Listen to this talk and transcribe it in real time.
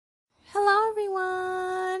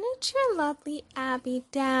it's your lovely Abby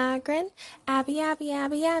Dagrin. Abby, Abby,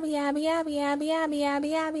 Abby, Abby, Abby, Abby, Abby, Abby, Abby,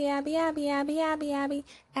 Abby, Abby, Abby, Abby, Abby, Abby.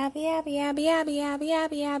 Abby, Abby, Abby, Abby, Abby,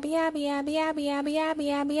 Abby, Abby, Abby, Abby, Abby, Abby, Abby,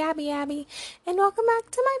 Abby, Abby, Abby, and welcome back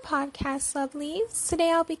to my podcast, lovelies.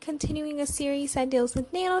 Today I'll be continuing a series that deals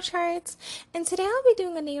with natal charts, and today I'll be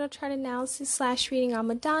doing a natal chart analysis / reading on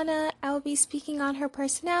Madonna. I will be speaking on her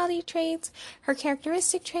personality traits, her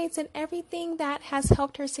characteristic traits, and everything that has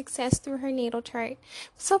helped her success through her natal chart.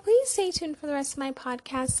 So please stay tuned for the rest of my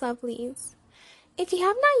podcast, lovelies. If you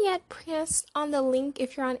have not yet pressed on the link,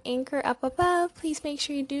 if you're on Anchor up above, please make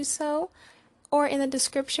sure you do so. Or in the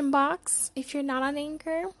description box, if you're not on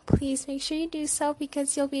Anchor, please make sure you do so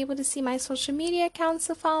because you'll be able to see my social media accounts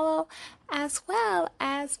to follow, as well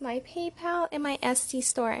as my PayPal and my Etsy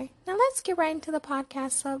store. Now let's get right into the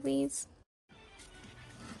podcast, lovelies.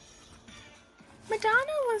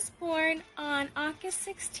 Madonna was born on August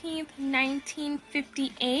 16th,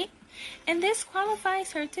 1958, and this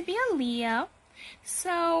qualifies her to be a Leo.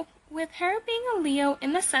 So, with her being a Leo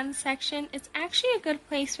in the Sun section, it's actually a good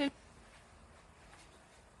placement.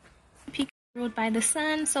 Ruled by the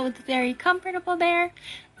Sun, so it's very comfortable there.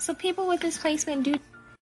 So people with this placement do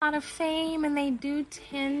a lot of fame, and they do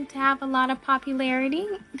tend to have a lot of popularity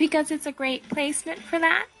because it's a great placement for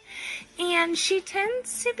that. And she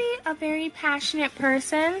tends to be a very passionate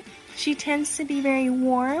person. She tends to be very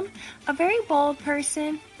warm, a very bold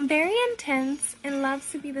person, very intense, and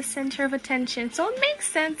loves to be the center of attention. So it makes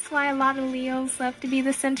sense why a lot of Leos love to be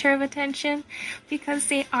the center of attention, because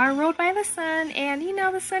they are ruled by the Sun, and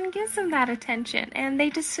the Sun gives them that attention, and they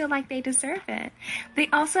just feel like they deserve it. They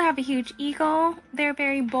also have a huge ego. They're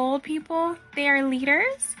very bold people. They are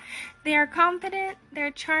leaders. They are confident, they're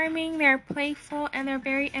charming, they're playful, and they're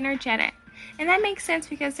very energetic. And that makes sense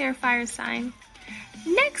because they're a fire sign.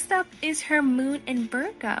 Next up is her moon in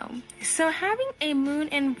Virgo. So having a moon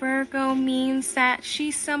in Virgo means that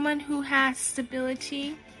she's someone who has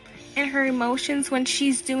stability in her emotions when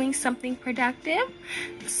she's doing something productive.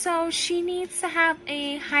 So she needs to have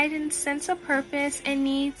a heightened sense of purpose and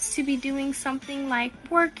needs to be doing something like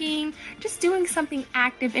working, just doing something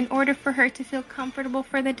active in order for her to feel comfortable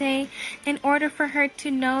for the day, in order for her to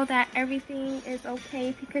know that everything is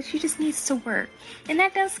okay, because she just needs to work. And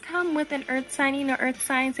that does come with an earth sign. Earth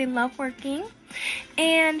signs, they love working.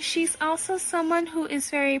 And she's also someone who is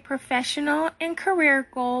very professional and career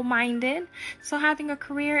goal minded. So having a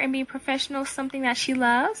career and being professional is something that she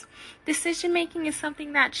loves. Decision making is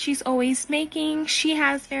something that she's always making. She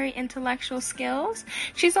has very intellectual skills.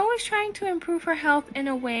 She's always trying to improve her health in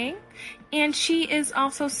a way. And she is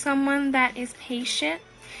also someone that is patient.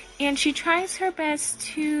 And she tries her best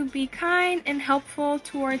to be kind and helpful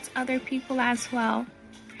towards other people as well.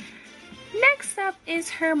 Next up is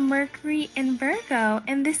her Mercury in Virgo,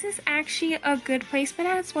 and this is actually a good placement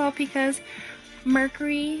as well because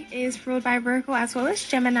Mercury is ruled by Virgo as well as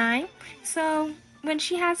Gemini. So when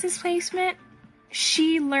she has this placement,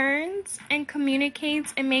 she learns and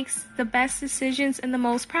communicates and makes the best decisions in the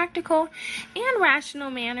most practical and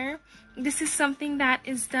rational manner. This is something that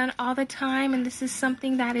is done all the time, and this is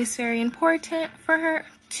something that is very important for her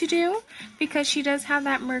to do because she does have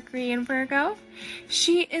that Mercury in Virgo.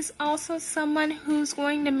 She is also someone who's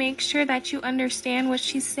going to make sure that you understand what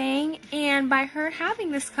she's saying, and by her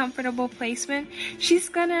having this comfortable placement, she's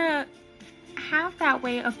gonna have that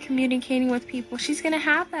way of communicating with people. She's going to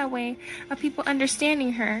have that way of people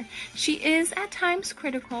understanding her. She is at times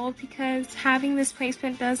critical because having this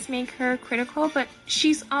placement does make her critical, but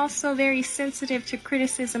she's also very sensitive to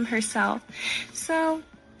criticism herself. So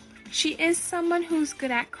she is someone who's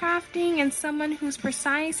good at crafting and someone who's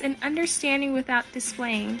precise and understanding without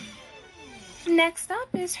displaying. Next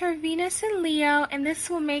up is her Venus in Leo, and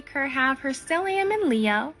this will make her have her stellium in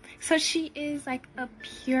Leo. So she is like a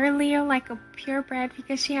pure Leo, like a purebred,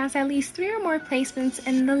 because she has at least 3 or more placements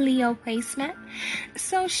in the Leo placement.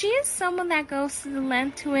 So she is someone that goes to the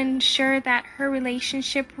length to ensure that her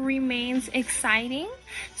relationship remains exciting.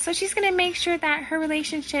 So she's going to make sure that her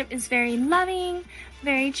relationship is very loving,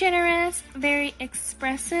 very generous, very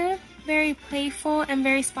expressive, very playful, and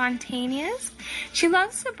very spontaneous. She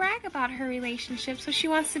loves to brag about her relationship, so she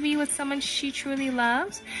wants to be with someone she truly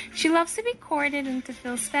loves. She loves to be courted and to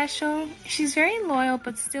feel special. She's very loyal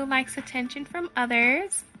but still likes attention from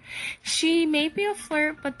others. She may be a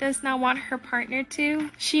flirt but does not want her partner to.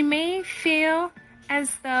 She may feel as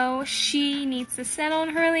though she needs to settle in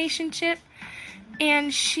her relationship,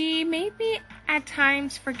 and she may be at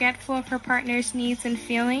times forgetful of her partner's needs and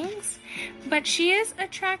feelings. But she is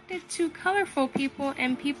attracted to colorful people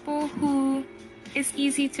and people who is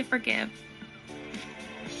easy to forgive.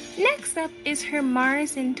 Next up is her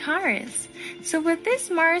Mars in Taurus. So with this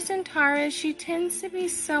Mars in Taurus, she tends to be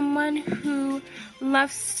someone who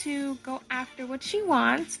loves to go after what she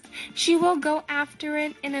wants. She will go after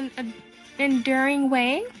it in an enduring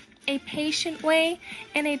way, a patient way,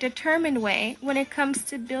 and a determined way when it comes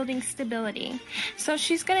to building stability. So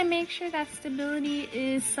she's going to make sure that stability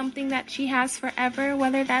is something that she has forever,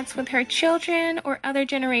 whether that's with her children or other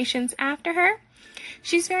generations after her.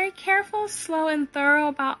 She's very careful, slow, and thorough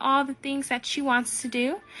about all the things that she wants to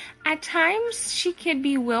do. At times, she can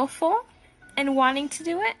be willful and wanting to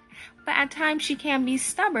do it, but at times she can be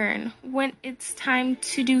stubborn when it's time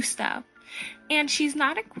to do stuff. And she's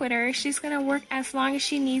not a quitter. She's going to work as long as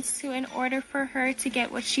she needs to in order for her to get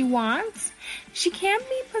what she wants. She can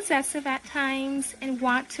be possessive at times and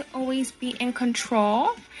want to always be in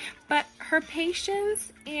control, but her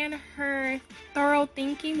patience and her thorough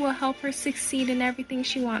thinking will help her succeed in everything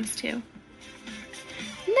she wants to.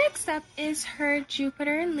 Next up is her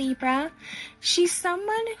Jupiter in Libra. She's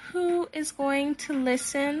someone who is going to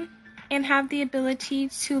listen and have the ability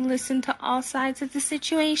to listen to all sides of the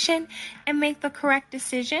situation and make the correct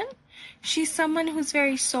decision. She's someone who's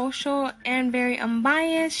very social and very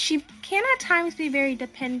unbiased. She can at times be very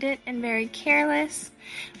dependent and very careless,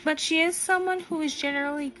 but she is someone who is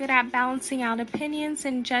generally good at balancing out opinions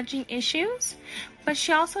and judging issues. But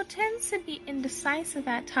she also tends to be indecisive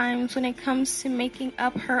at times when it comes to making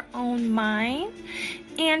up her own mind.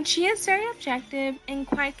 And she is very objective and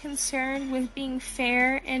quite concerned with being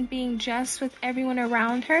fair and being just with everyone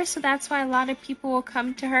around her. So that's why a lot of people will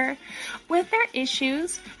come to her with their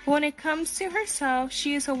issues. But when it comes to herself,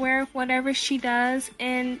 she is aware of whatever she does,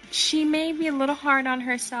 and she may be a little hard on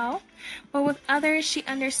herself. But with others, she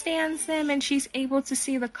understands them and she's able to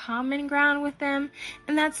see the common ground with them.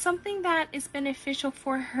 And that's something that is beneficial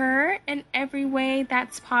for her in every way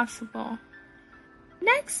that's possible.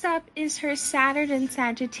 Next up is her Saturn in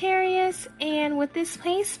Sagittarius, and with this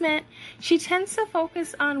placement, she tends to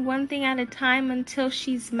focus on one thing at a time until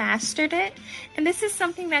she's mastered it. And this is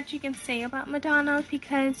something that you can say about Madonna,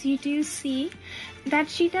 because you do see that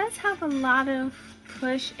she does have a lot of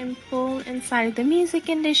push and pull inside of the music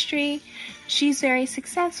industry. She's very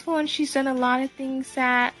successful and she's done a lot of things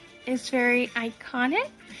that is very iconic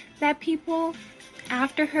that people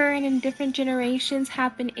after her and in different generations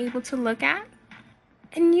have been able to look at.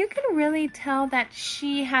 And you can really tell that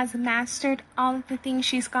she has mastered all of the things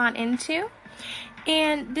she's gone into.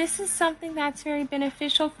 And this is something that's very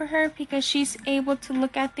beneficial for her because she's able to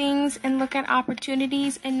look at things and look at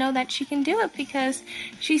opportunities and know that she can do it because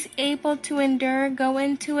she's able to endure, go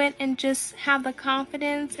into it, and just have the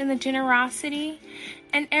confidence and the generosity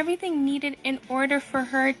and everything needed in order for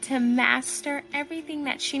her to master everything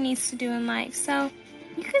that she needs to do in life. So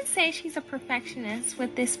you could say she's a perfectionist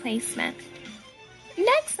with this placement.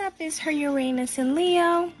 Next up is her Uranus in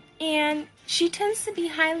Leo, and she tends to be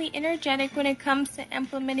highly energetic when it comes to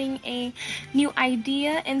implementing a new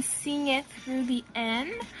idea and seeing it through the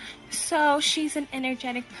end. So she's an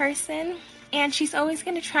energetic person, and she's always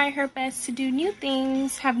going to try her best to do new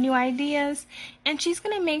things, have new ideas, and she's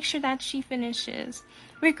going to make sure that she finishes.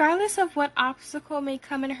 Regardless of what obstacle may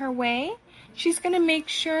come in her way, she's going to make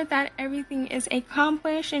sure that everything is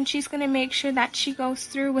accomplished, and she's going to make sure that she goes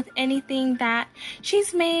through with anything that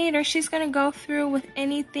she's made, or she's going to go through with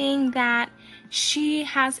anything that she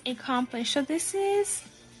has accomplished. So this is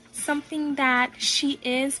something that she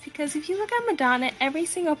is, because if you look at Madonna, every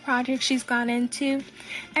single project she's gone into,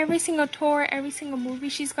 every single tour, every single movie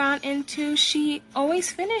she's gone into, she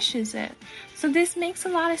always finishes it. So this makes a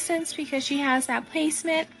lot of sense because she has that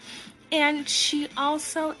placement. And she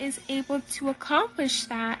also is able to accomplish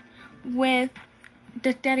that with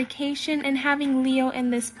the dedication and having Leo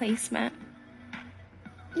in this placement.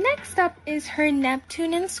 Next up is her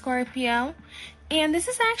Neptune in Scorpio. And this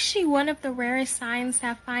is actually one of the rarest signs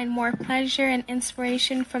that find more pleasure and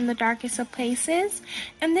inspiration from the darkest of places.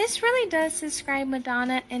 And this really does describe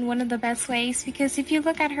Madonna in one of the best ways, because if you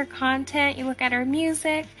look at her content, you look at her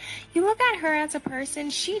music, you look at her as a person,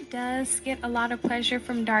 she does get a lot of pleasure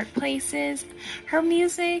from dark places. Her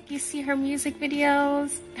music, you see her music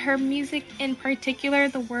videos, her music in particular,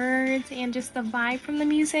 the words and just the vibe from the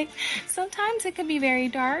music. Sometimes it can be very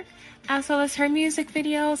dark, as well as her music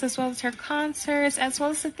videos, as well as her concerts, as well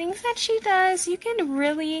as the things that she does. You can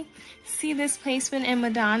really see this placement in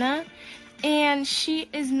Madonna, and she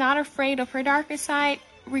is not afraid of her darker side.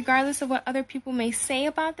 Regardless of what other people may say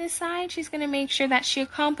about this side, she's going to make sure that she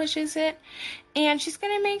accomplishes it, and she's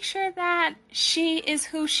going to make sure that she is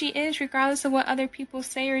who she is regardless of what other people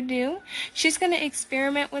say or do. She's going to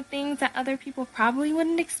experiment with things that other people probably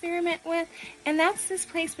wouldn't experiment with, and that's this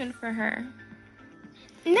placement for her.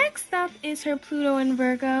 Next up is her Pluto in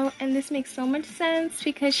Virgo, and this makes so much sense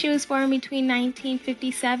because she was born between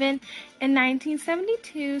 1957 and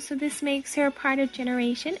 1972, so this makes her part of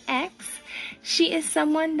Generation X. She is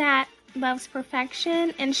someone that loves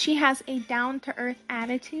perfection and she has a down-to-earth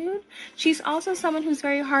attitude. She's also someone who's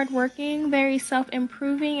very hardworking, very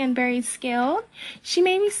self-improving, and very skilled. She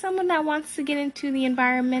may be someone that wants to get into the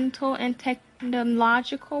environmental and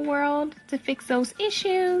technological world to fix those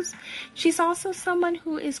issues. She's also someone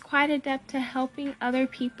who is quite adept to helping other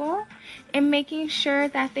people and making sure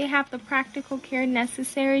that they have the practical care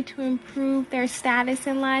necessary to improve their status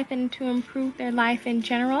in life and to improve their life in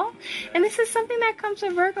general. And this is something that comes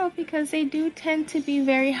with Virgo because they do tend to be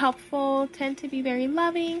very helpful, tend to be very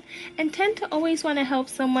loving, and tend to always want to help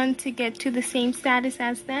someone to get to the same status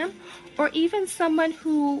as them, or even someone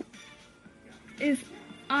who is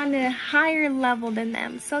on a higher level than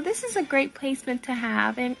them. So this is a great placement to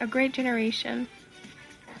have and a great generation.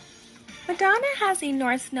 Madonna has a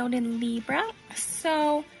North Node in Libra,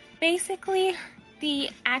 so basically the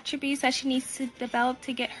attributes that she needs to develop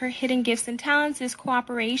to get her hidden gifts and talents is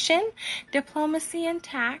cooperation, diplomacy, and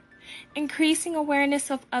tact, increasing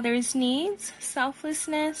awareness of others' needs,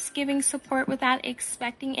 selflessness, giving support without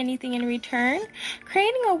expecting anything in return,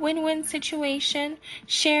 creating a win-win situation,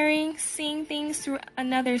 sharing, seeing things through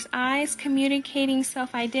another's eyes, communicating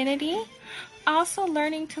self-identity, also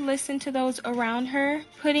learning to listen to those around her,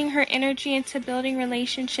 putting her energy into building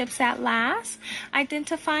relationships that last,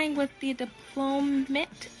 identifying with the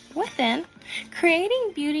diplomat within,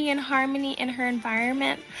 creating beauty and harmony in her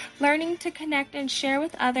environment, learning to connect and share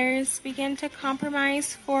with others, begin to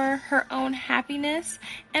compromise for her own happiness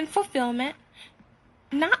and fulfillment,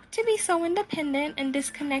 not to be so independent and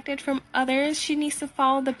disconnected from others. She needs to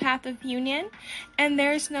follow the path of union, and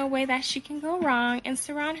there's no way that she can go wrong, and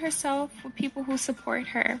surround herself with people who support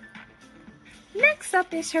her. Next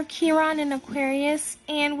up is her Chiron in Aquarius,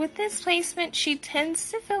 and with this placement, she tends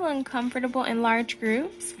to feel uncomfortable in large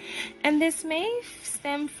groups, and this may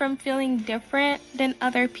stem from feeling different than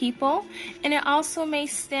other people, and it also may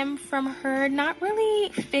stem from her not really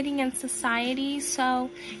fitting in society, so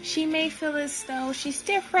she may feel as though she's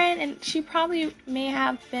different, and she probably may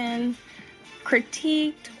have been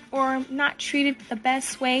critiqued or not treated the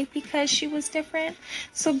best way because she was different.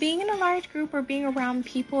 So being in a large group or being around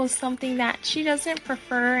people is something that she doesn't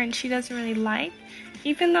prefer and she doesn't really like.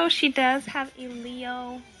 Even though she does have a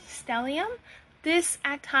Leo stellium, this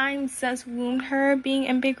at times does wound her being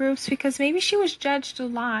in big groups because maybe she was judged a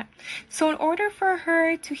lot. So in order for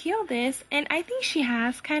her to heal this, and I think she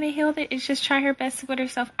has kind of healed it, is just try her best to put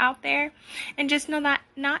herself out there and just know that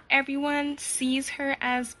not everyone sees her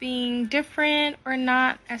as being different or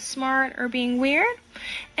not as smart or being weird,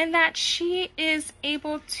 and that she is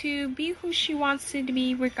able to be who she wants to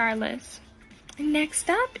be regardless. Next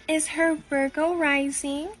up is her Virgo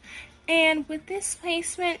rising. And with this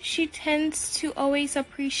placement, she tends to always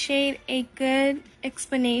appreciate a good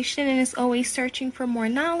explanation and is always searching for more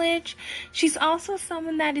knowledge. She's also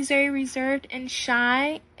someone that is very reserved and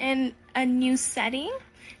shy in a new setting.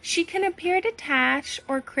 She can appear detached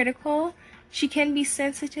or critical. She can be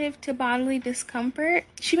sensitive to bodily discomfort.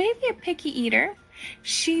 She may be a picky eater.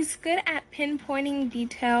 She's good at pinpointing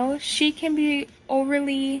details. She can be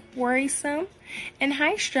overly worrisome and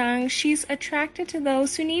high-strung. She's attracted to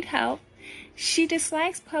those who need help. She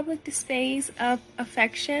dislikes public displays of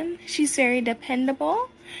affection. She's very dependable.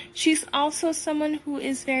 She's also someone who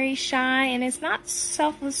is very shy and is not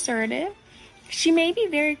self-assertive. She may be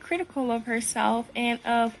very critical of herself and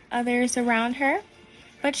of others around her,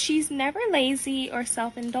 but she's never lazy or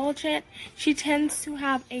self-indulgent. She tends to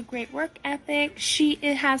have a great work ethic. She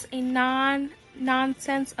has a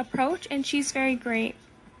non-nonsense approach, and she's very great.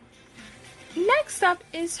 Next up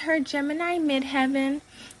is her Gemini midheaven,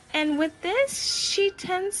 and with this, she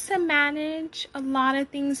tends to manage a lot of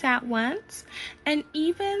things at once, and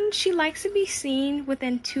even she likes to be seen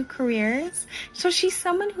within 2 careers. So she's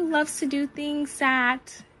someone who loves to do things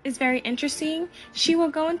that is very interesting. She will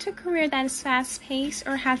go into a career that is fast-paced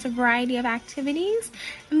or has a variety of activities,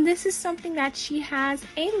 and this is something that she has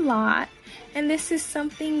a lot. And this is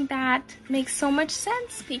something that makes so much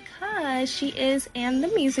sense because she is in the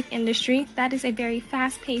music industry. That is a very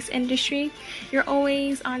fast-paced industry. You're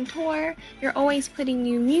always on tour. You're always putting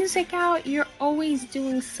new music out. You're always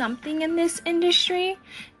doing something in this industry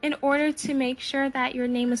in order to make sure that your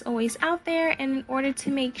name is always out there and in order to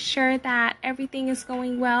make sure that everything is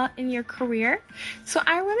going well in your career. So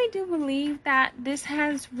I really do believe that this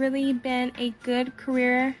has really been a good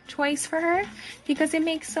career choice for her because it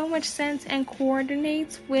makes so much sense and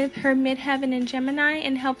coordinates with her midheaven in Gemini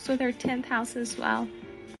and helps with her 10th house as well.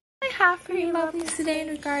 I I have for you lovelies today in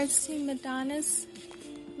regards to Madonna's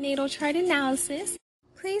natal chart analysis.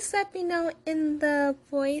 Please let me know in the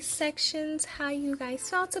voice sections how you guys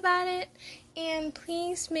felt about it. And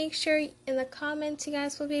please make sure in the comments you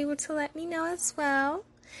guys will be able to let me know as well.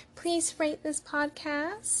 Please rate this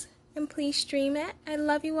podcast and please stream it. I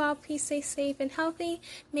love you all. Please stay safe and healthy.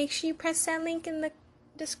 Make sure you press that link in the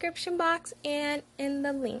description box and in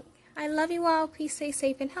the link. I love you all. Please stay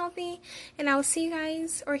safe and healthy. And I will see you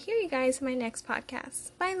guys or hear you guys in my next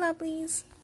podcast. Bye, lovelies.